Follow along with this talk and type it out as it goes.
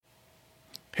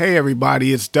Hey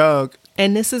everybody, it's Doug.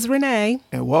 And this is Renee.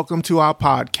 And welcome to our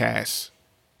podcast,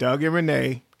 Doug and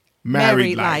Renee,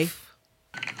 Married Life.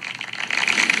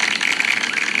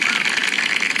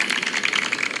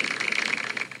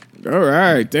 All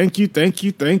right. Thank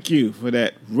you for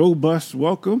that robust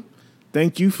welcome.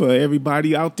 Thank you for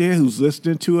everybody out there who's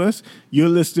listening to us. You're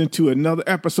listening to another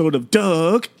episode of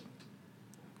Doug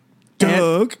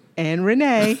and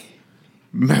Renee.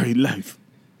 Married Life.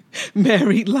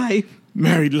 Married Life.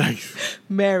 Married Life.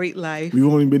 Married Life. We've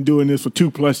only been doing this for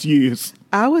 2+ years.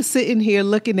 I was sitting here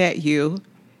looking at you.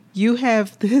 You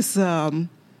have this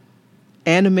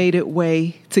animated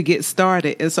way to get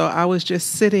started. And so I was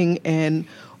just sitting and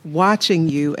watching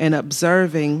you and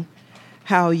observing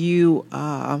how you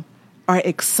are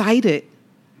excited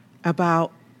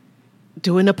about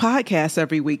doing a podcast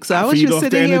every week. So I was just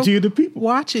sitting here of the people.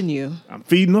 Watching you. I'm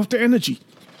feeding off the energy.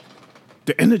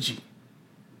 The energy.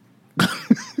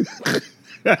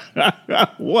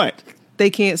 What?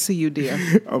 They can't see you, dear.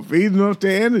 I'm feeding off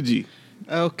the energy.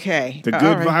 Okay. The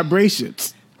good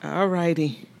vibrations. All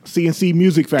righty. CNC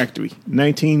Music Factory,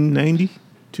 1990,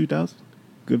 2000.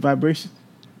 Good vibrations.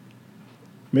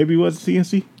 Maybe it was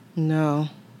CNC? No.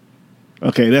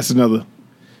 Okay, that's another.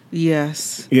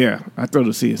 Yes. Yeah, I thought it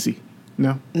was CNC.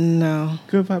 No? No.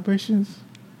 Good vibrations?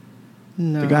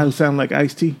 No. The guy who sounded like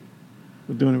Ice-T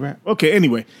was doing the rap. Okay,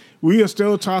 anyway, we are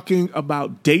still talking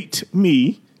about Date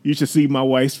Me. You should see my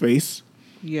wife's face.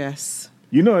 Yes.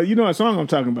 You know what song I'm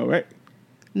talking about, right?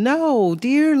 No,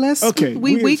 dear. Let's. Okay,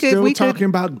 we could talking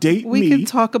about Date Me. We could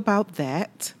talk about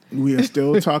that. We are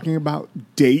still talking about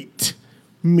Date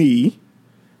Me,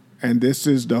 and this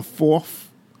is the 4th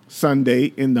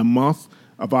Sunday in the month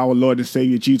of our Lord and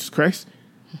Savior Jesus Christ.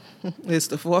 It's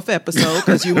the 4th episode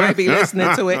because you might be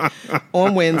listening to it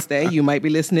on Wednesday. You might be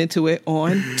listening to it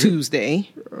on Tuesday.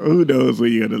 Who knows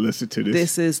when you're going to listen to this?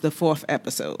 This is the 4th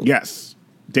episode. Yes.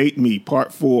 Date Me,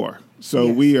 part 4. So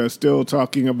Yes. We are still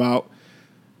talking about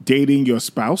dating your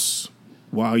spouse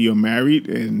while you're married.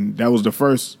 And that was the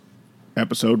first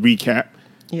episode recap.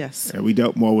 Yes. And we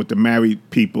dealt more with the married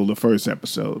people the first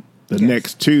episode. The Yes.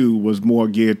 next 2 was more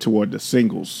geared toward the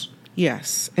singles.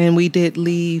 Yes. And we did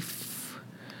leave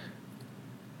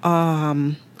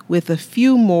with a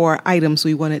few more items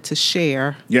we wanted to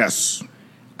share. Yes.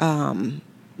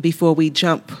 Before we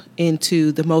jump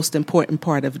into the most important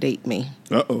part of Date Me.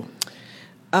 Uh-oh.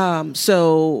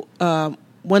 So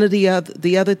one of the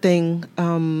other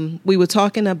thing, we were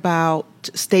talking about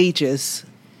stages.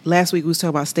 Last week we was talking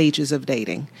about stages of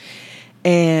dating.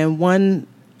 And one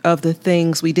of the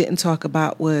things we didn't talk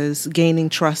about was gaining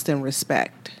trust and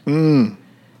respect. And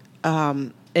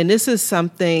this is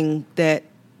something that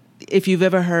if you've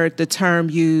ever heard the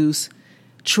term used,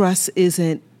 trust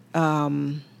isn't,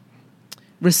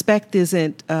 respect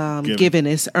isn't given,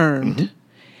 it's earned. Mm-hmm.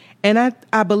 And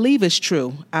I believe it's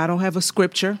true. I don't have a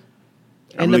scripture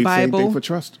in the Bible same thing for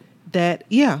trust. That,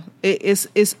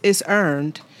 it's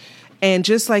earned. And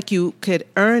just like you could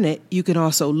earn it, you can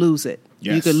also lose it.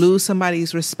 Yes. You could lose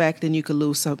somebody's respect and you could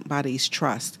lose somebody's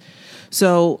trust.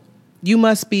 So you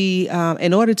must be,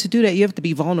 in order to do that, you have to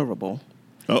be vulnerable.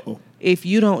 Uh-oh. If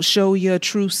you don't show your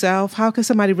true self, how can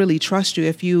somebody really trust you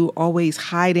if you always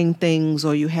hiding things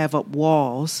or you have up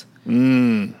walls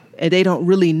and they don't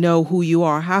really know who you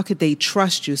are? How could they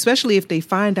trust you, especially if they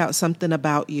find out something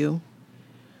about you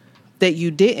that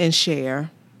you didn't share,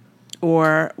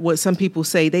 or what some people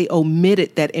say, they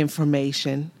omitted that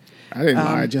information. I didn't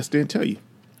lie. I just didn't tell you.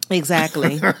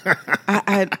 Exactly.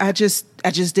 I just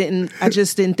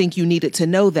didn't think you needed to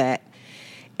know that.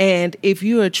 And if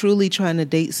you are truly trying to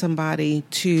date somebody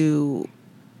to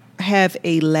have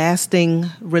a lasting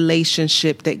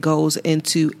relationship that goes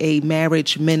into a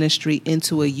marriage ministry,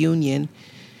 into a union,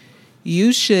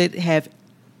 you should have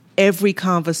every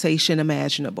conversation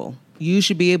imaginable. You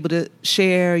should be able to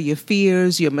share your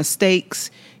fears, your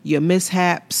mistakes, your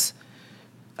mishaps,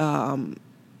 your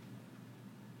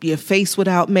face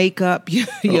without makeup,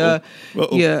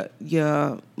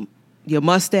 your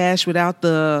mustache without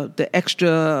the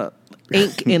extra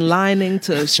ink and lining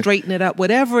to straighten it up,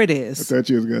 whatever it I is. thought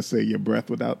you was going to say your breath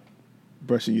without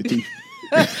brushing your teeth.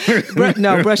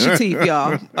 No, brush your teeth,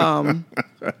 y'all.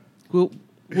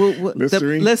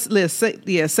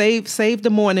 Save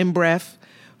the morning breath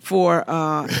for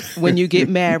when you get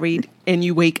married and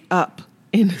you wake up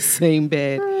in the same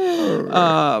bed.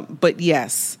 But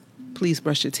yes, please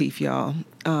brush your teeth, y'all.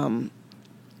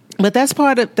 But that's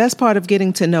part of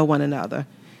getting to know one another,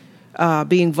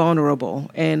 being vulnerable.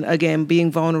 And again,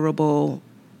 being vulnerable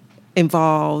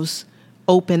involves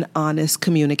open, honest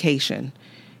communication.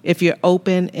 If you're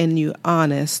open and you're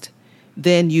honest,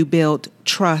 then you build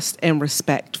trust and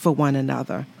respect for one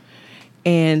another.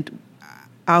 And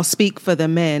I'll speak for the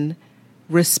men.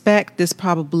 Respect is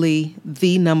probably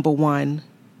the number one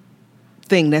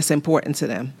thing that's important to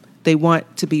them. They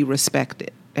want to be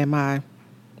respected. Am I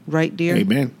right, dear?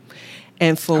 Amen.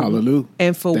 And for Hallelujah.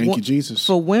 And for thank you, Jesus.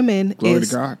 For women, Glory to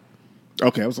God.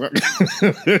 Okay, I was like,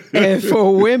 and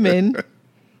for women,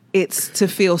 it's to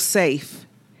feel safe.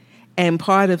 And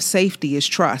part of safety is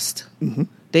trust. Mm-hmm.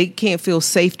 They can't feel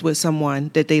safe with someone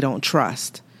that they don't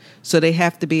trust. So they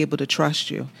have to be able to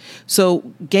trust you. So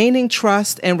gaining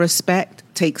trust and respect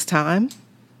takes time.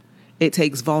 It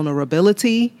takes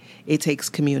vulnerability. It takes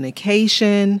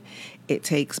communication. It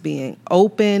takes being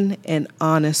open and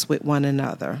honest with one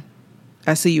another.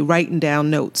 I see you writing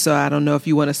down notes, so I don't know if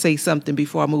you want to say something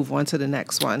before I move on to the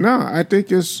next one. No, I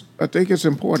think it's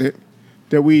important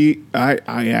that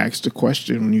I asked the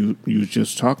question when you were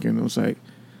just talking. It was like,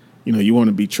 you want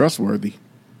to be trustworthy.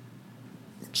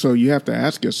 So you have to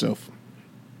ask yourself,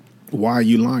 why are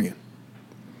you lying?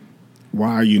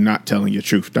 Why are you not telling your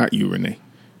truth? Not you, Renee.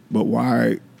 But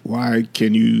why do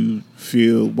you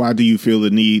feel the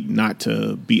need not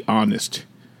to be honest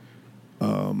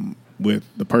with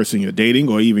the person you're dating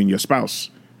or even your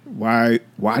spouse? Why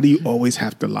do you always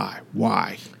have to lie?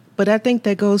 Why? But I think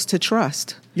that goes to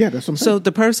trust. Yeah, that's what I'm saying. So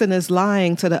the person is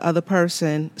lying to the other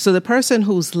person. So the person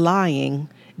who's lying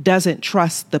doesn't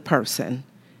trust the person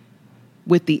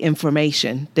with the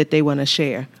information that they want to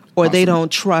share. Or Awesome. They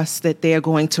don't trust that they're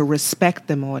going to respect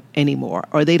them anymore.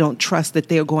 Or they don't trust that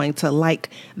they're going to like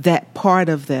that part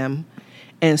of them.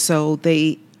 And so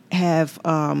they have,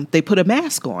 they put a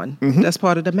mask on. Mm-hmm. That's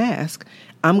part of the mask.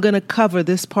 I'm going to cover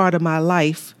this part of my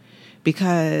life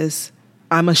because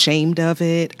I'm ashamed of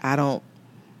it. I don't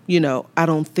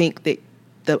think that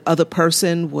the other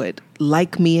person would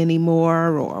like me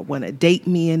anymore or want to date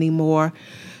me anymore.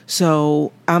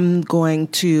 So I'm going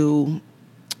to,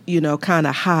 kind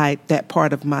of hide that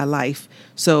part of my life.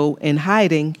 So in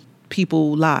hiding,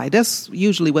 people lie. That's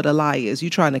usually what a lie is. You're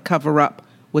trying to cover up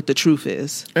what the truth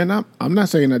is. And I'm not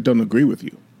saying I don't agree with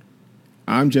you.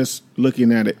 I'm just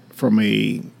looking at it from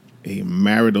a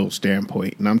marital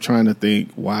standpoint, and I'm trying to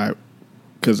think why,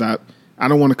 because I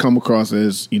don't want to come across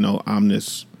as, I'm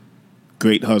this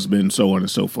great husband, so on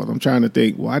and so forth. I'm trying to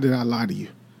think, why did I lie to you?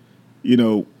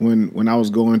 When I was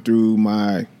going through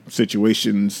my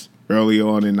situations early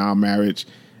on in our marriage,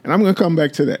 and I'm going to come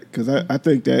back to that because I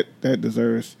think that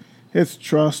deserves his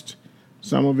trust.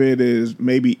 Some of it is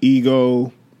maybe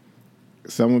ego.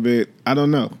 Some of it, I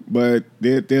don't know. But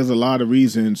there's a lot of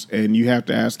reasons, and you have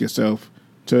to ask yourself,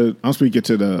 I'm speaking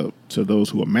to those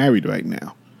who are married right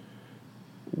now,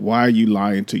 why are you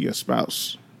lying to your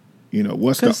spouse?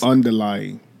 What's the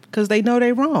underlying? Because they know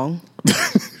they're wrong.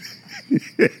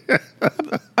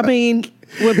 I mean,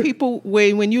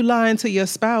 when you lying to your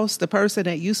spouse, the person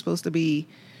that you're supposed to be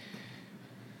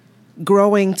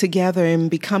growing together and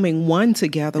becoming one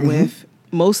together mm-hmm. with,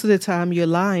 most of the time you're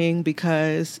lying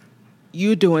because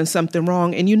you're doing something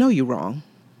wrong and you know you're wrong.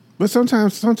 But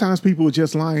sometimes people are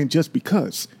just lying just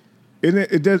because. And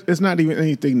it's not even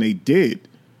anything they did,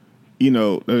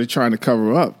 that they're trying to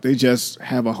cover up. They just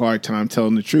have a hard time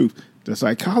telling the truth. The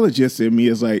psychologist in me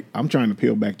is like, I'm trying to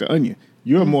peel back the onion.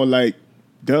 You're more like,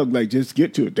 Doug, like, just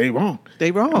get to it. They wrong.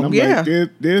 They wrong, and I'm yeah. Like,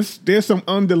 there's some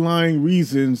underlying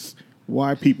reasons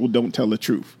why people don't tell the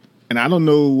truth. And I don't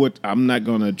know I'm not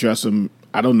going to address them.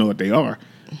 I don't know what they are,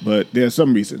 but there's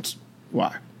some reasons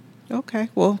why. Okay.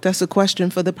 Well, that's a question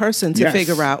for the person to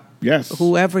figure out. Yes.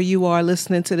 Whoever you are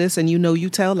listening to this and you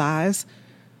tell lies,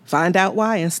 find out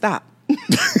why and stop.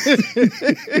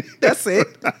 That's it.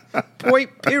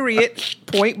 Point, period,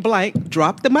 point blank,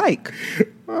 drop the mic.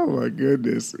 Oh, my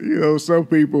goodness. Some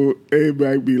people, it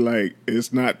might be like,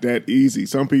 it's not that easy.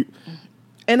 Some people.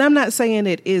 And I'm not saying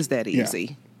it is that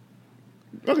easy.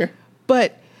 Yeah. Okay.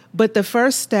 But the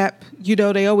first step,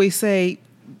 they always say,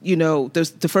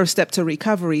 the first step to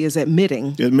recovery is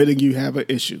admitting. Admitting you have an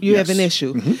issue. You have an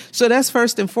issue. Mm-hmm. So that's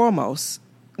first and foremost.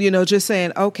 Just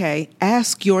saying, okay,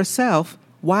 ask yourself,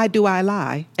 why do I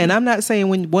lie? And I'm not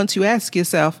saying once you ask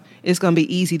yourself, it's going to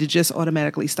be easy to just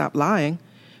automatically stop lying.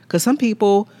 Because some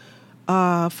people,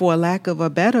 for a lack of a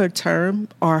better term,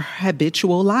 are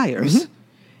habitual liars. Mm-hmm.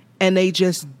 And they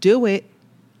just do it.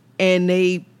 And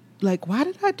they like, why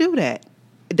did I do that?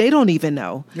 They don't even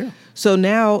know. Yeah. So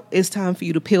now it's time for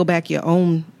you to peel back your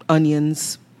own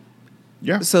onions.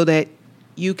 Yeah. So that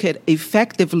you could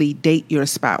effectively date your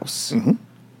spouse. Mm-hmm.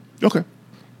 Okay.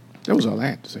 That was all I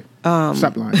had to say.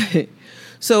 Stop lying.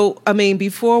 So, I mean,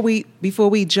 before we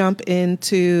jump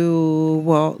into,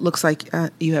 looks like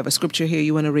you have a scripture here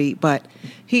you want to read, but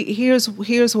here's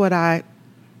what I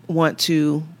want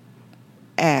to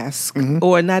ask,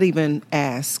 or not even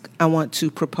ask, I want to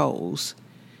propose.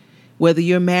 Whether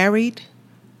you're married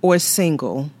or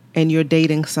single and you're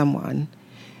dating someone,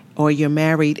 or you're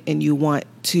married and you want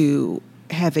to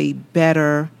have a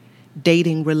better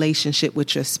dating relationship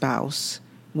with your spouse,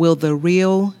 will the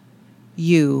real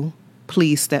you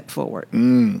please step forward?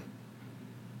 The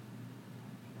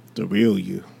real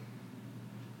you.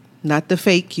 Not the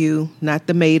fake you, not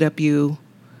the made up you,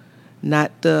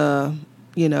 not the,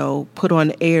 put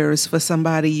on airs for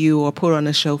somebody you or put on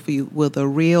a show for you. Will the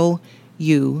real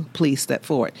you please step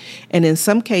forward? And in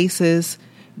some cases,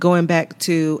 going back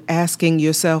to asking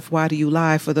yourself, why do you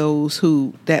lie, for those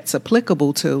who that's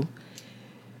applicable to,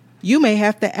 you may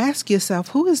have to ask yourself,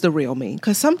 who is the real me?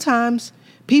 Because sometimes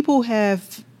people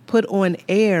have put on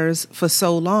airs for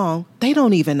so long, they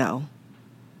don't even know.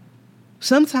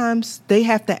 Sometimes they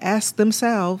have to ask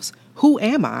themselves, who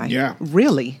am I? Yeah.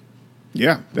 Really?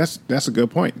 Yeah, that's a good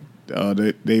point.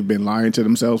 They've been lying to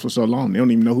themselves for so long, they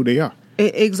don't even know who they are.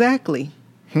 Exactly.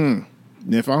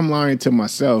 If I'm lying to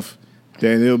myself,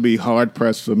 then it'll be hard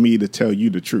pressed for me to tell you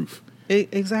the truth.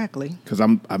 Exactly. Because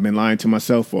I've been lying to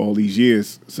myself for all these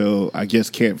years, so I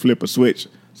just can't flip a switch,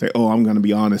 say, oh, I'm going to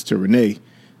be honest to Renee,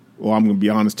 or I'm going to be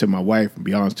honest to my wife, and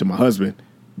be honest to my husband,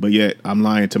 but yet I'm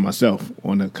lying to myself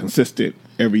on a consistent,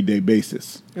 everyday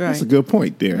basis. Right. That's a good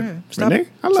point there. Yeah. Renee,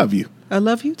 I love you. I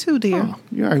love you too, dear. Oh,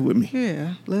 you're all right with me.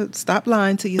 Yeah. Stop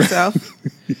lying to yourself.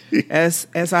 As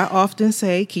I often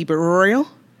say, keep it real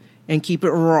and keep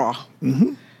it raw.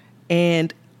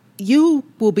 And you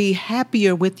will be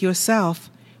happier with yourself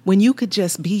when you could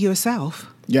just be yourself.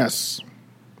 Yes.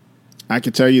 I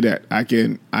can tell you that. I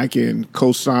can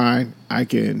co-sign. I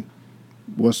can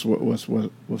what's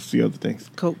the other things?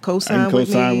 Co-sign I can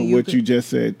co-sign with what you just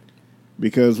said.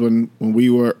 Because when we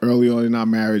were early on in our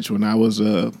marriage, when I was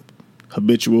a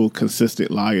habitual,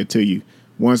 consistent liar to you,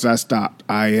 once I stopped,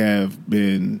 I have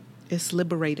been... It's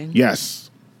liberating. Yes.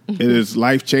 It is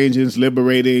life-changing. It's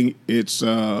liberating. It's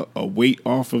a weight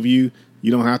off of you.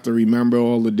 You don't have to remember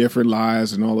all the different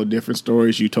lies and all the different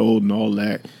stories you told and all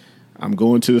that. I'm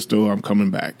going to the store. I'm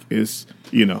coming back. It's,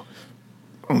 I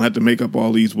don't have to make up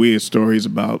all these weird stories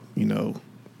about,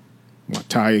 my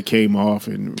tire came off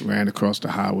and ran across the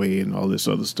highway and all this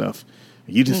other stuff.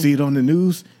 You just see it on the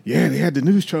news? Yeah, they had the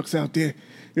news trucks out there.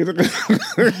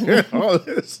 All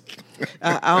this.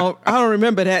 I don't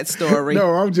remember that story.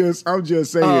 No, I'm just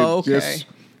saying. Oh, okay.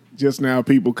 Just now,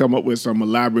 people come up with some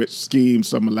elaborate schemes,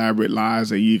 some elaborate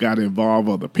lies, and you got to involve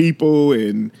other people,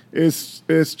 and it's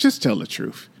just tell the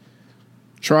truth.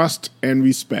 Trust and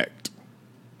respect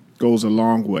goes a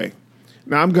long way.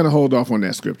 Now, I'm going to hold off on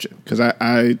that scripture because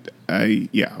I'm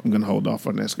going to hold off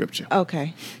on that scripture.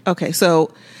 Okay.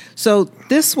 So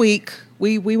this week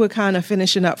we were kind of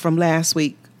finishing up from last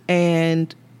week,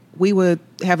 and we were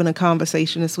having a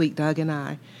conversation this week, Doug and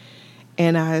I.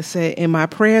 And I said, in my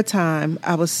prayer time,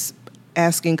 I was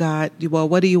asking God, well,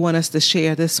 what do you want us to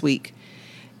share this week?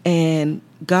 And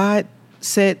God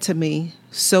said to me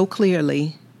so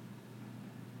clearly,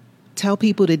 tell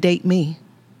people to date me.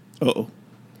 Uh-oh.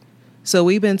 So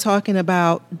we've been talking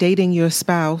about dating your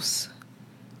spouse,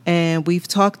 and we've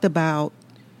talked about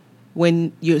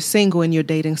when you're single and you're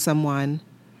dating someone,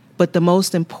 but the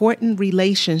most important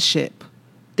relationship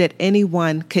that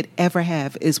anyone could ever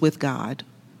have is with God.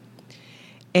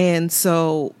 And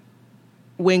so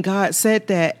when God said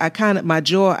that, I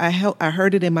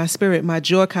heard it in my spirit. My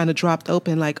jaw kind of dropped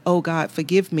open like, oh, God,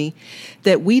 forgive me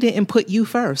that we didn't put you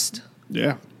first.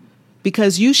 Yeah.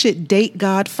 Because you should date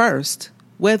God first.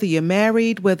 Whether you're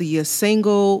married, whether you're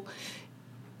single,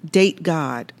 date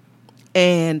God.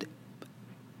 And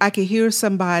I could hear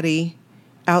somebody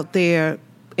out there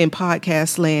in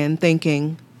podcast land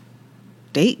thinking,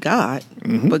 date God,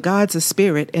 but God's a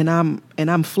spirit and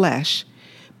I'm flesh.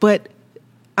 But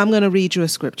I'm going to read you a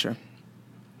scripture.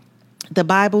 The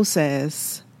Bible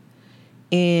says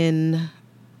I'm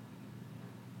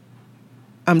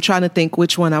trying to think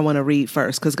which one I want to read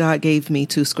first because God gave me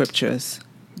two scriptures.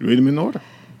 Read them in order.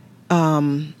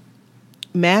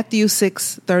 Matthew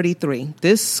 6:33.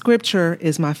 This scripture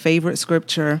is my favorite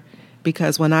scripture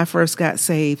because when I first got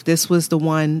saved, this was the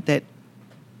one that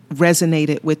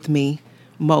resonated with me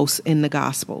most in the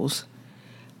Gospels.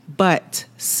 But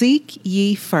seek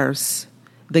ye first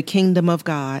the kingdom of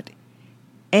God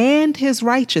and his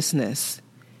righteousness,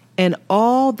 and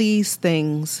all these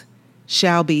things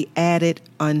shall be added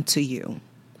unto you.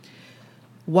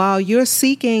 While you're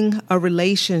seeking a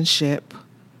relationship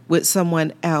with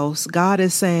someone else, God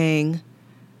is saying,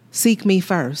 seek me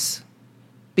first.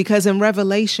 Because in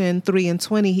Revelation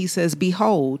 3:20, he says,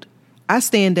 behold, I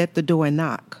stand at the door and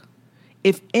knock.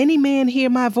 If any man hear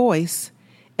my voice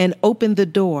and open the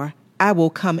door, I will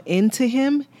come into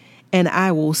him and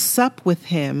I will sup with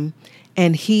him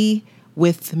and he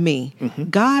with me.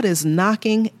 God is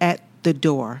knocking at the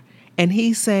door and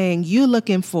he's saying, you're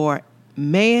looking for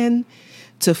man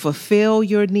to fulfill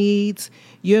your needs.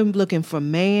 You're looking for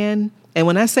man. And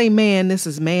when I say man, this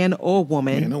is man or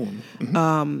woman. Man or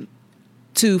woman.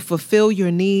 To fulfill your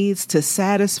needs, to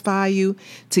satisfy you,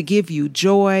 to give you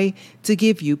joy, to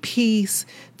give you peace,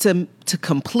 to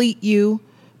complete you.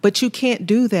 But you can't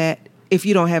do that if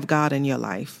you don't have God in your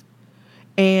life.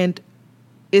 And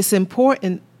it's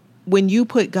important when you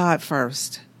put God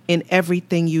first in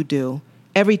everything you do,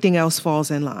 everything else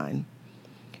falls in line.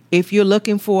 If you're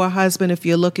looking for a husband, if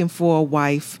you're looking for a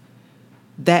wife,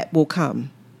 that will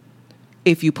come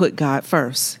if you put God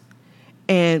first.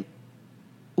 And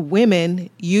women,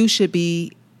 you should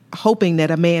be hoping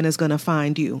that a man is going to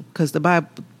find you, because the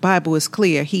Bible is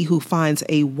clear. He who finds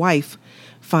a wife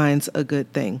finds a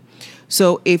good thing.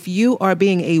 So if you are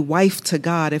being a wife to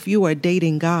God, if you are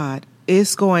dating God,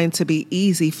 it's going to be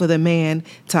easy for the man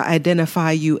to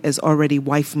identify you as already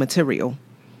wife material.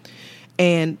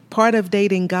 And part of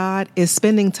dating God is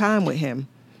spending time with him.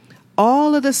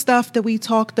 All of the stuff that we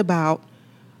talked about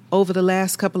over the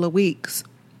last couple of weeks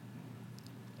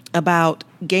about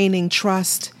gaining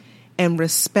trust and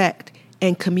respect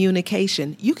and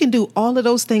communication. You can do all of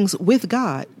those things with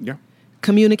God. Yeah.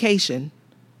 Communication,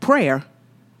 prayer,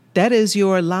 that is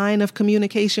your line of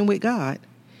communication with God.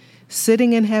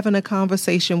 Sitting and having a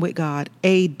conversation with God,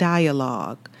 a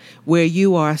dialogue where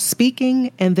you are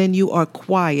speaking and then you are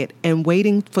quiet and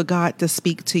waiting for God to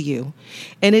speak to you.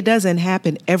 And it doesn't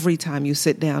happen every time you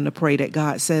sit down to pray that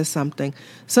God says something.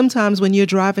 Sometimes when you're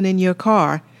driving in your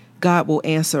car, God will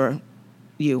answer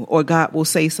you, or God will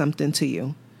say something to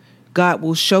you. God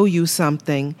will show you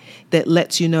something that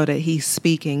lets you know that he's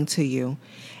speaking to you.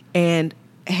 And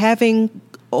having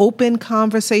open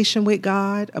conversation with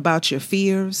God about your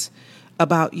fears,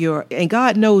 and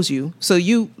God knows you. So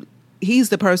he's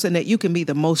the person that you can be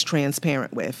the most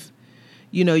transparent with.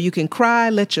 You know, you can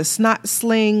cry, let your snot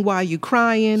sling while you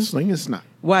crying. Sling and snot.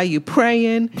 While you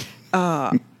praying,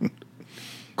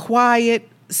 quiet,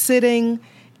 sitting,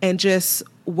 and just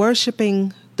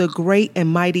worshiping the great and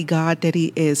mighty God that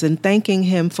he is, and thanking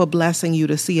him for blessing you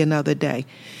to see another day.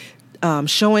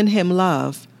 Showing him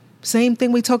love. Same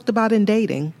thing we talked about in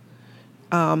dating.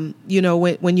 When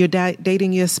you're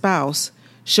dating your spouse,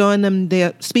 showing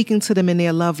them speaking to them in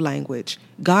their love language.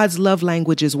 God's love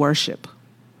language is worship.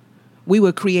 We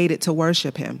were created to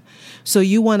worship him. So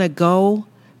you want to go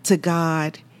to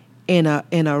God in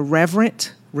a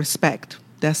reverent respect.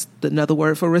 That's another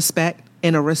word for respect.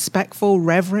 In a respectful,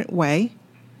 reverent way,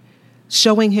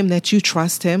 showing him that you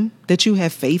trust him, that you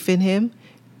have faith in him.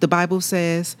 The Bible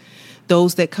says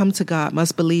those that come to God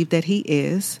must believe that he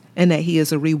is, and that he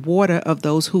is a rewarder of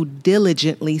those who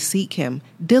diligently seek him.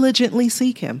 Diligently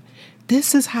seek him.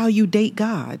 This is how you date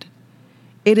God.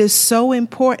 It is so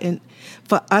important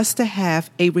for us to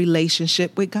have a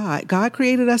relationship with God. God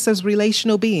created us as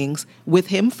relational beings, with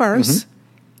him first,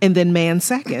 and then man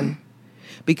second.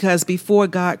 Because before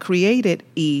God created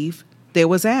Eve, there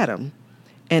was Adam.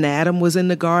 And Adam was in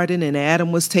the garden, and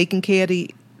Adam was taking care of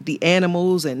the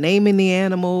animals and naming the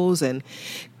animals and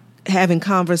having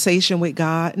conversation with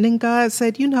God. And then God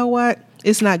said, you know what?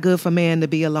 It's not good for man to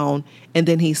be alone. And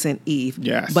then he sent Eve.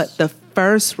 Yes. But the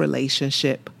first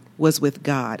relationship was with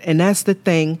God. And that's the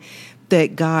thing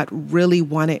that God really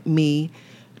wanted me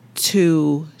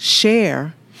to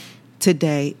share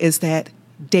today, is that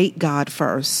date God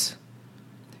first.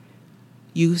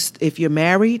 If you're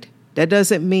married, that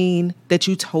doesn't mean that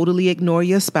you totally ignore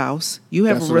your spouse. You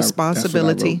have a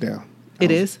responsibility. That's what I wrote down.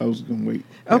 It is? I was going to wait.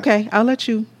 Yeah. Okay, I'll let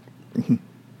you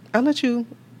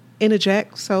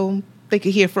interject so they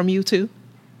can hear from you too.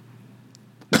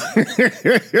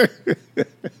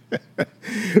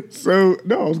 So,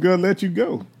 no, I was going to let you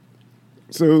go.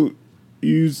 So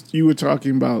you were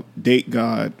talking about date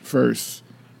God first.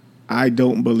 I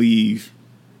don't believe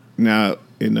now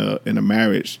in a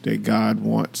marriage that God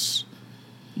wants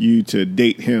you to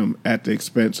date him at the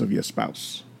expense of your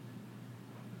spouse.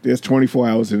 There's 24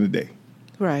 hours in a day.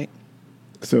 Right.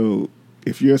 So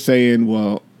if you're saying,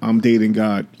 well, I'm dating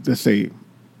God, let's say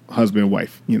husband and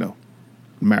wife,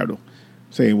 marital,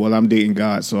 saying, well, I'm dating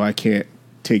God, so I can't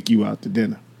take you out to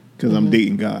dinner because I'm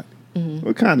dating God.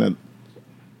 What kind of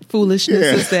foolishness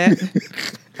is that?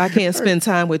 I can't spend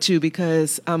time with you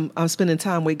because I'm spending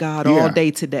time with God all day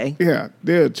today. Yeah,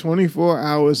 there are 24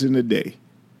 hours in a day.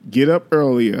 Get up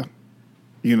earlier,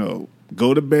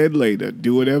 go to bed later,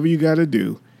 do whatever you got to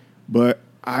do. But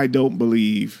I don't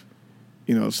believe,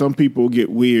 some people get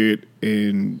weird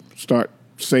and start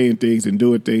saying things and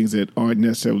doing things that aren't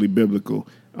necessarily biblical.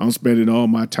 I'm spending all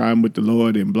my time with the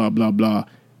Lord and blah, blah, blah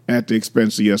at the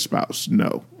expense of your spouse.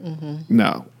 No,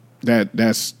 no,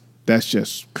 that's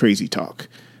just crazy talk.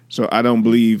 So I don't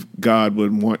believe God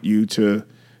would want you to,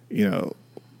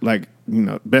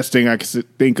 best thing I can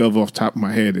think of off the top of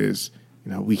my head is,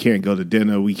 we can't go to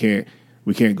dinner. We can't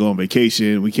go on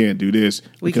vacation. We can't do this.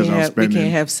 We can't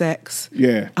have sex.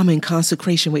 Yeah. I'm in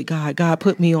consecration with God. God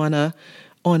put me on a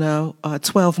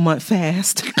 12-month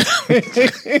fast.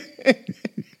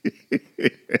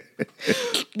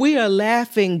 We are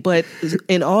laughing, but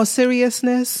in all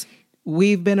seriousness,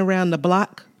 we've been around the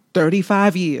block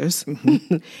 35 years.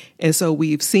 And so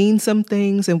we've seen some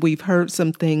things and we've heard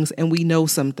some things and we know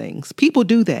some things. People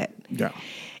do that. Yeah.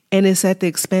 And it's at the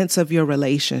expense of your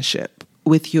relationship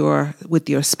with your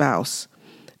spouse.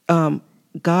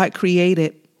 God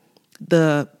created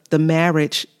the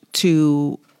marriage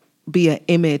to be an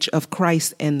image of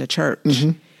Christ and the church.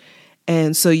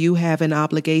 And so you have an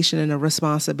obligation and a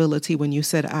responsibility when you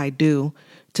said I do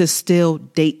to still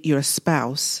date your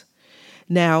spouse.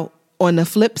 Now, on the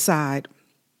flip side,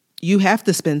 you have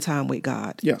to spend time with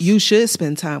God. Yes. You should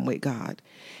spend time with God.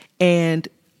 And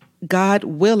God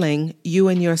willing, you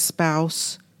and your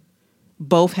spouse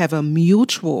both have a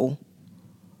mutual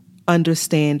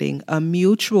understanding, a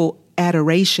mutual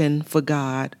adoration for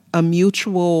God, a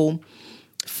mutual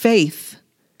faith,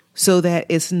 so that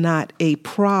it's not a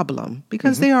problem.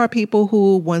 Because there are people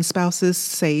who one spouse is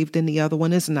saved and the other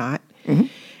one is not.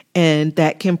 And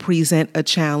that can present a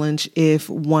challenge if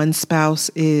one spouse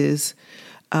is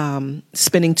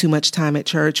spending too much time at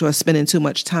church or spending too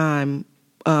much time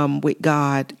with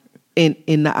God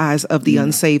in the eyes of the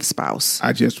unsaved spouse.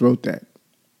 I just wrote that.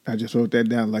 I just wrote that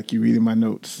down like you're reading my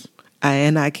notes.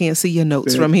 And I can't see your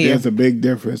notes from here. There's a big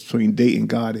difference between dating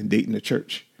God and dating the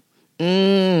church.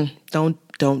 Don't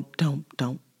do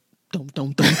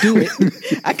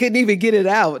it. I couldn't even get it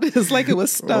out. It's like it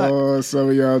was stuck. Oh, some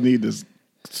of y'all need to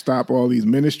stop all these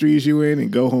ministries you in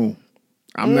and go home.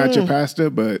 I'm not your pastor,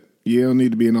 but you don't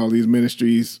need to be in all these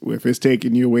ministries if it's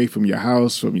taking you away from your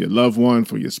house, from your loved one,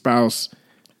 from your spouse.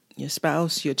 Your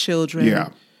spouse, your children. Yeah.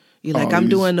 You're like, I'm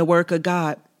doing the work of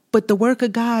God. But the work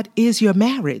of God is your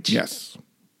marriage. Yes.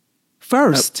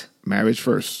 First. Marriage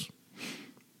first.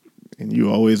 And you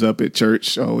always up at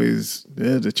church, always,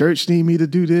 the church need me to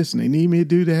do this and they need me to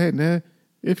do that. And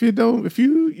if you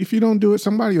don't do it,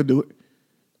 somebody will do it.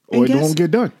 Or it won't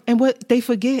get done. And what they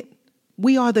forget,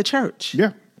 we are the church.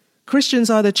 Yeah. Christians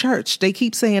are the church. They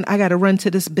keep saying, I got to run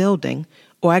to this building,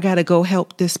 or I got to go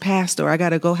help this pastor, or I got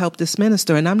to go help this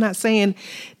minister. And I'm not saying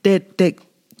that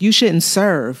you shouldn't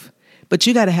serve, but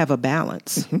you got to have a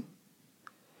balance.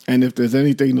 And if there's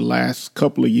anything the last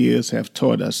couple of years have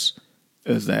taught us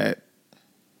is that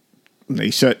they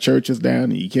shut churches down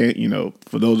and you can't,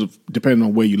 for those, depending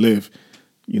on where you live,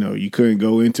 you couldn't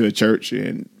go into a church.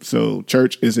 And so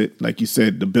church isn't, like you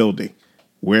said, the building,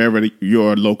 wherever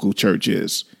your local church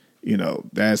is,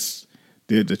 that's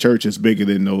the church is bigger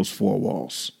than those four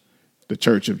walls, the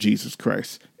church of Jesus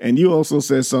Christ. And you also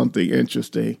said something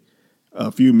interesting a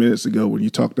few minutes ago when you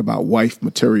talked about wife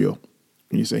material.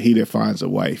 And you said, he that finds a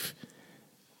wife.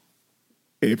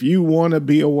 If you want to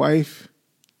be a wife,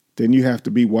 then you have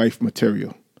to be wife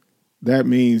material. That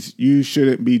means you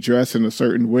shouldn't be dressed in a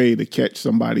certain way to catch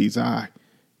somebody's eye.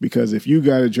 Because if you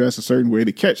got to dress a certain way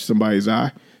to catch somebody's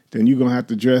eye, then you're going to have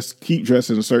to keep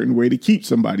dressing a certain way to keep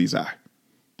somebody's eye.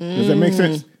 Does that make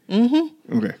sense?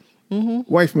 Okay.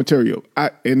 Wife material.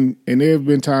 And there have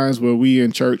been times where we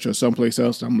in church or someplace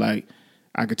else, I'm like,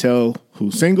 I could tell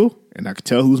who's single and I could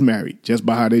tell who's married just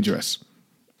by how they dress.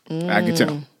 I can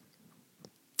tell.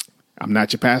 I'm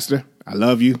not your pastor. I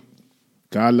love you.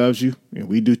 God loves you, and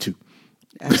we do too.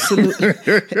 Absolutely.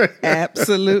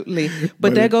 Absolutely.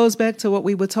 But that goes back to what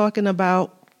we were talking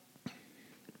about,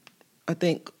 I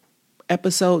think,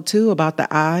 episode 2 about the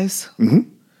eyes.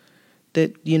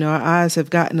 That, our eyes have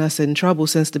gotten us in trouble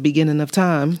since the beginning of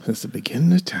time. Since the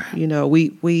beginning of time.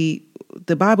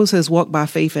 The Bible says walk by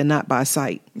faith and not by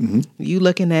sight. You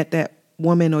looking at that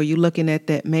woman or you looking at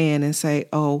that man and say,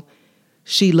 oh,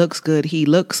 she looks good, he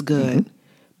looks good,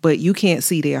 but you can't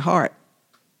see their heart.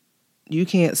 You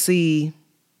can't see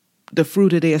the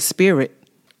fruit of their spirit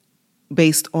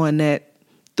based on that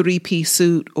 3-piece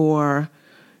suit or,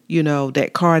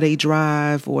 that car they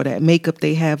drive or that makeup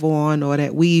they have on or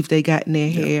that weave they got in their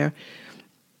hair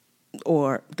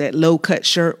or that low-cut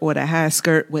shirt or the high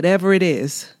skirt, whatever it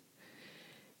is.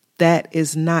 That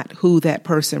is not who that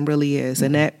person really is.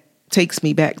 And that takes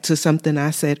me back to something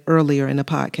I said earlier in the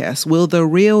podcast. Will the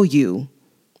real you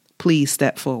please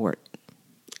step forward?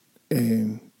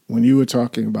 And when you were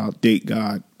talking about date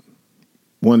God,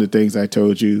 one of the things I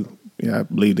told you, I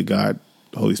believe the God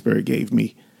the Holy Spirit gave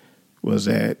me was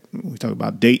that when we talk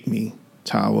about date me,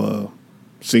 it's how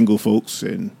single folks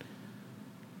and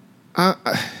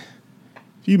if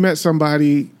you met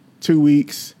somebody 2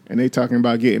 weeks and they talking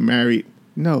about getting married,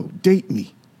 no, date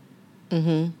me.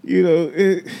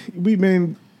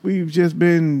 Mm-hmm. We've just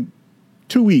been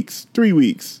 2 weeks, 3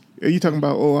 weeks. Are you talking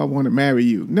about, I want to marry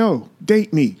you? No,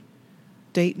 date me.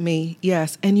 Date me,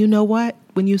 yes. And you know what?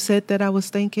 When you said that, I was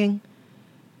thinking,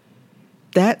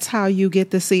 that's how you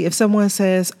get to see. If someone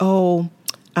says,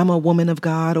 I'm a woman of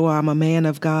God or I'm a man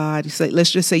of God, you say,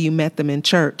 let's just say you met them in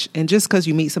church. And just because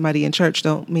you meet somebody in church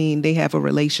don't mean they have a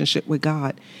relationship with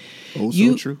God.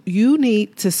 So true. You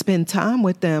need to spend time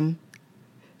with them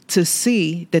to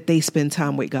see that they spend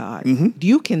time with God. Mm-hmm.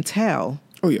 You can tell.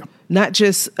 Oh, yeah. Not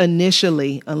just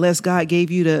initially, unless God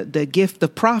gave you the gift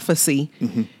of prophecy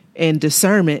and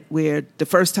discernment, where the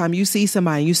first time you see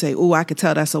somebody, you say, I could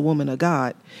tell that's a woman of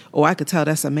God, or I could tell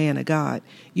that's a man of God.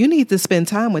 You need to spend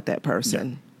time with that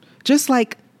person. Yeah. Just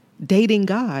like dating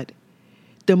God.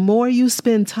 The more you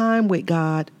spend time with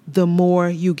God, the more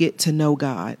you get to know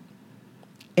God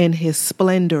and his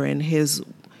splendor and his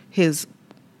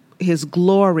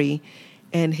glory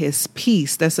and his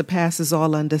peace that surpasses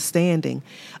all understanding.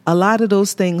 A lot of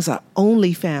those things are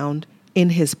only found in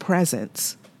his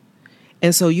presence.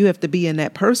 And so you have to be in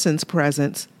that person's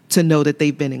presence to know that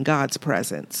they've been in God's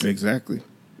presence. Exactly.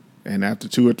 And after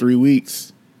 2 or 3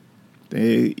 weeks,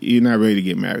 you're not ready to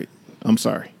get married. I'm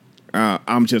sorry.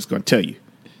 I'm just going to tell you,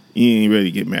 you ain't ready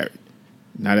to get married.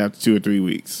 Not after 2 or 3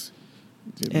 weeks.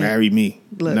 Just marry me.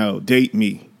 Look, no, date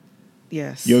me.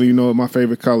 Yes. You don't even know what my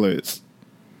favorite color is.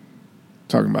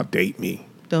 Talking about date me.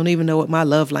 Don't even know what my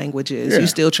love language is. Yeah. You're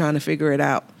still trying to figure it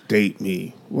out. Date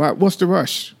me. What's the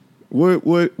rush?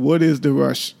 What is the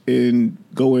rush in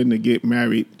going to get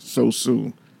married so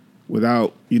soon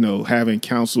without, having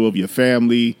counsel of your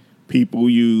family, people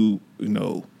you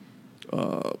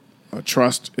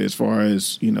trust as far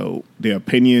as, their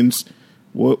opinions?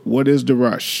 What is the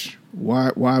rush?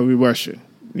 Why are we rushing?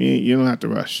 You don't have to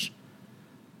rush.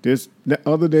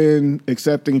 Other than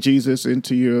accepting Jesus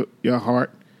into your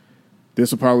heart,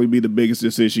 this will probably be the biggest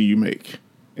decision you make.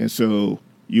 And so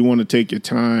you want to take your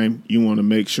time. You want to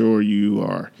make sure you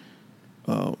are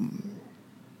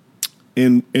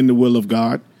in the will of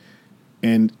God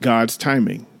and God's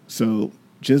timing. So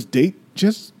just date.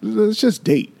 Let's just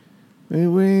date.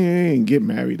 We ain't get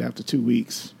married after 2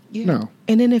 weeks. Yeah. No.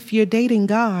 And then if you're dating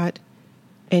God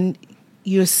and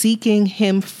you're seeking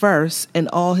him first and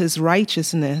all his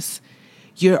righteousness,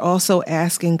 you're also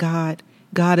asking God,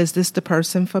 is this the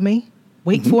person for me?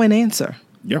 Wait for an answer.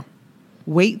 Yeah.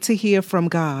 Wait to hear from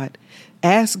God.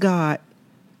 Ask God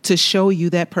to show you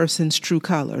that person's true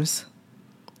colors.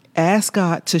 Ask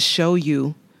God to show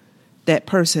you that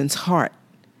person's heart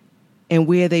and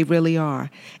where they really are.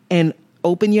 And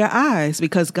open your eyes,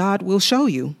 because God will show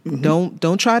you. Mm-hmm.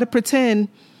 Don't try to pretend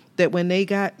that when they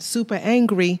got super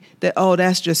angry that,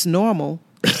 that's just normal.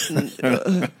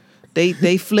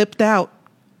 They flipped out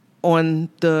on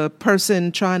the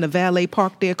person trying to valet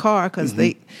park their car because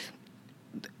they,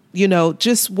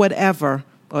 just whatever.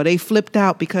 Or they flipped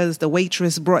out because the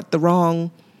waitress brought the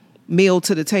wrong meal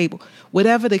to the table.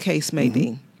 Whatever the case may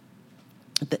be,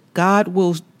 God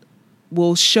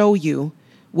will show you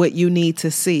what you need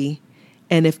to see,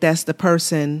 and if that's the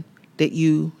person that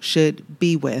you should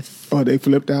be with. Or they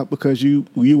flipped out because you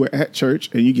were at church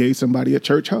and you gave somebody a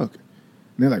church hug. And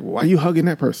they're like, why are you hugging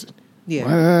that person?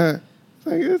 Yeah.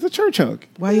 It's a church hug.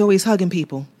 Why are you always hugging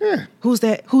people? Yeah. Who's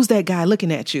that guy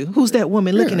looking at you? Who's that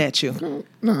woman looking at you?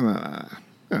 No.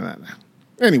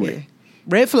 Anyway. Yeah.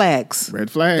 Red flags.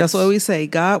 That's what we say.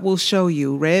 God will show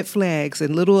you red flags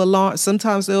and little alarms.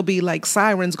 Sometimes there'll be like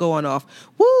sirens going off.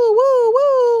 Woo, woo,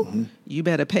 woo. Mm-hmm. You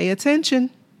better pay attention.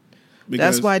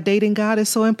 That's why dating God is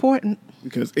so important.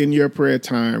 Because in your prayer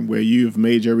time where you've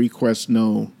made your request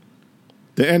known,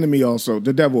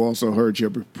 the devil also heard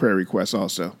your prayer request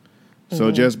also.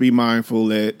 So just be mindful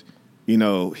that,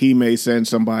 he may send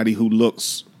somebody who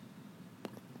looks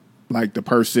like the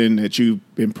person that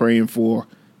you've been praying for,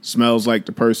 smells like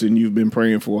the person you've been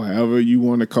praying for, however you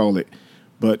want to call it.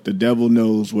 But the devil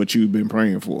knows what you've been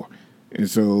praying for. And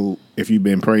so if you've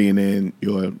been praying in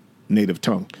your native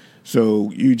tongue.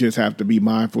 So you just have to be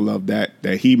mindful of that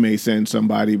he may send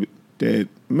somebody that,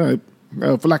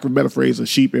 for lack of a better phrase, a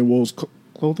sheep in wolf's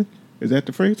clothing. Is that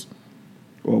the phrase?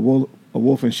 Or a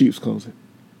wolf in sheep's clothing?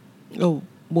 Oh,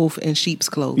 wolf in sheep's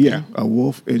clothing. Yeah, a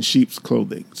wolf in sheep's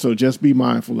clothing. So just be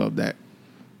mindful of that.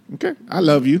 Okay? I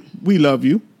love you. We love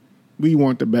you. we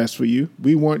want the best for you.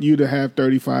 We want you to have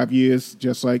 35 years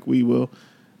just like we will.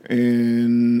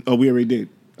 And we already did.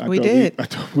 We did. I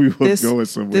thought we were going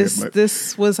somewhere.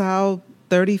 This was our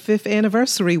 35th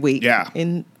anniversary week. Yeah.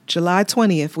 In July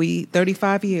 20th,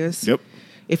 35 years. Yep.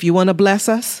 If you want to bless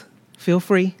us, feel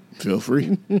free. Feel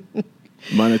free.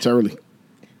 Monetarily.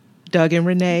 Doug and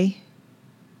Renee.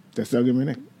 That's Doug and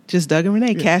Renee. Just Doug and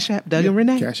Renee. Yeah. Cash App, Doug and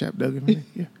Renee. Cash App, Doug and Renee.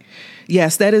 Yeah.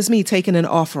 Yes, that is me taking an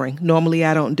offering. Normally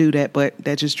I don't do that, but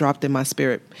that just dropped in my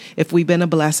spirit. If we've been a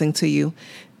blessing to you,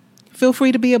 feel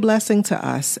free to be a blessing to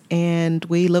us. And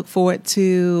we look forward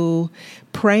to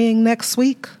praying next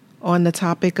week on the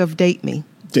topic of Date Me.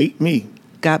 Date Me.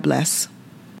 God bless.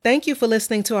 Thank you for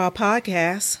listening to our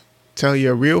podcast. Tell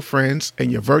your real friends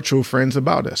and your virtual friends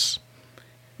about us.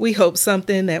 We hope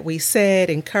something that we said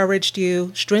encouraged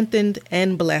you, strengthened,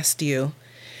 and blessed you.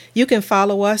 You can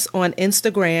follow us on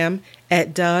Instagram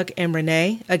at Doug and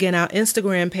Renee. Again, our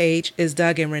Instagram page is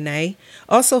Doug and Renee.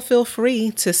 Also, feel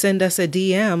free to send us a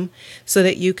DM so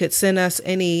that you could send us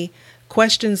any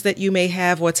questions that you may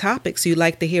have or topics you'd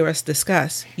like to hear us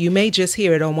discuss. You may just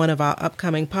hear it on one of our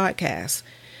upcoming podcasts.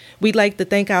 We'd like to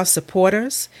thank our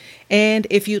supporters. And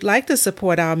if you'd like to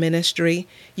support our ministry,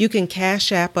 you can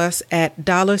Cash App us at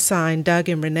 $ Doug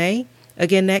and Renee.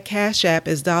 Again, that Cash App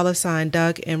is $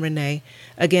 Doug and Renee.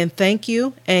 Again, thank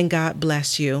you and God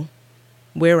bless you.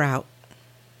 We're out.